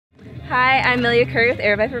Hi, I'm Amelia Curry with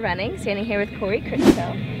Aravaipa Running, standing here with Kori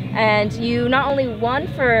Krichko. And you not only won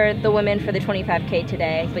for the women for the 25K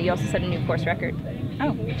today, but you also set a new course record.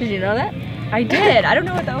 Oh. Did you know that? I did. I don't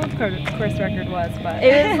know what the old course record was, but...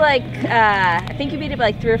 It was like, I think you beat it by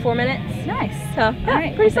like 3 or 4 minutes. Nice. So, yeah,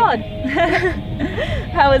 right, pretty solid.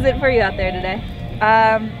 How was it for you out there today?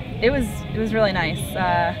 It was really nice.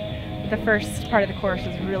 The first part of the course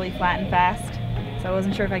was really flat and fast, so I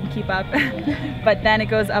wasn't sure if I could keep up. But then it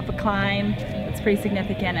goes up a climb that's pretty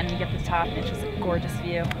significant, and you get to the top, and it's just a gorgeous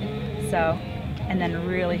view. So, and then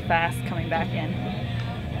really fast coming back in.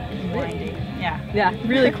 Winding. Yeah,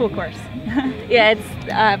 really cool course. Yeah,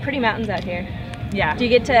 it's pretty mountains out here. Yeah. Do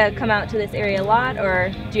you get to come out to this area a lot,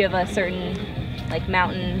 or do you have a certain like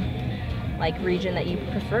mountain region that you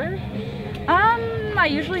prefer? I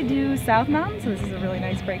usually do South Mountain, so this is a really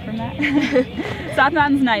nice break from that. South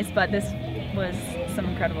Mountain's nice, but this was some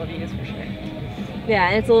incredible views for sure. Yeah,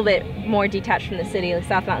 and it's a little bit more detached from the city. Like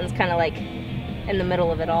South Mountain's kind of like in the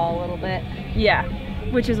middle of it all a little bit. Yeah,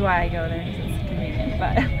 which is why I go there, because it's convenient.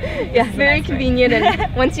 But yeah, very nice convenient.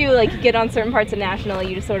 And once you like get on certain parts of National,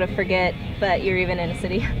 you just sort of forget that you're even in a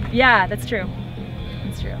city. Yeah, that's true.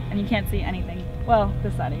 That's true. And you can't see anything. Well,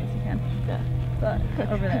 this side I guess you can. Yeah. But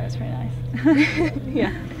over there it's pretty nice.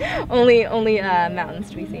 Yeah. Only mountains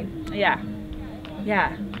to be seen. Yeah.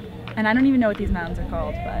 Yeah. And I don't even know what these mountains are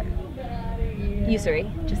called, but Usury.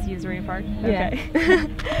 Just Usury Park? Okay.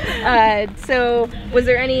 Yeah. So was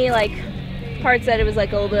there any like parts that it was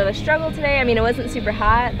like a little bit of a struggle today? I mean, it wasn't super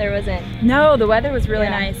hot. There wasn't... No, the weather was really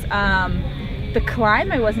nice. The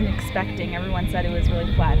climb I wasn't expecting. Everyone said it was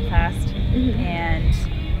really flat and fast. Mm-hmm. And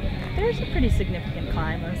there's a pretty significant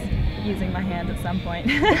climb. I was using my hand at some point.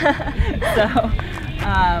 So,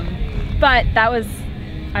 but that was,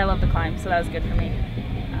 I love the climb, so that was good for me.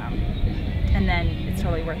 And then it's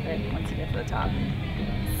totally worth it once you get to the top.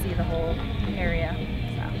 See the whole area.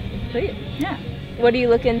 So, great. Yeah. What are you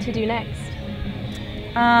looking to do next?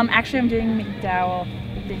 Actually, I'm doing McDowell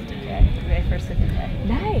 50K, my first 50K.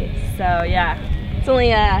 Nice. So yeah. It's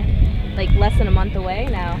only like less than a month away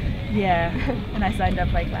now. Yeah, and I signed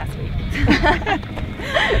up like last week.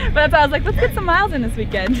 But that's why I was like, let's get some miles in this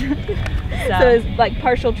weekend. So is like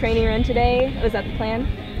partial training run today? Was that the plan?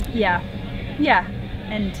 Yeah, yeah,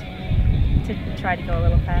 and to try to go a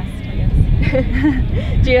little fast, I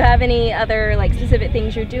guess. Do you have any other like specific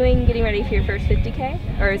things you're doing getting ready for your first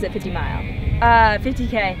 50K, or is it 50 mile?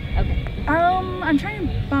 50K. Okay. I'm trying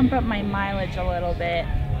to bump up my mileage a little bit.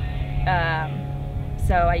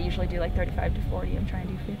 So I usually do like 35 to 40. I'm trying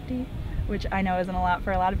to do 50, which I know isn't a lot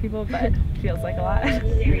for a lot of people, but feels like a lot.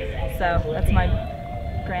 So that's my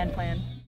grand plan.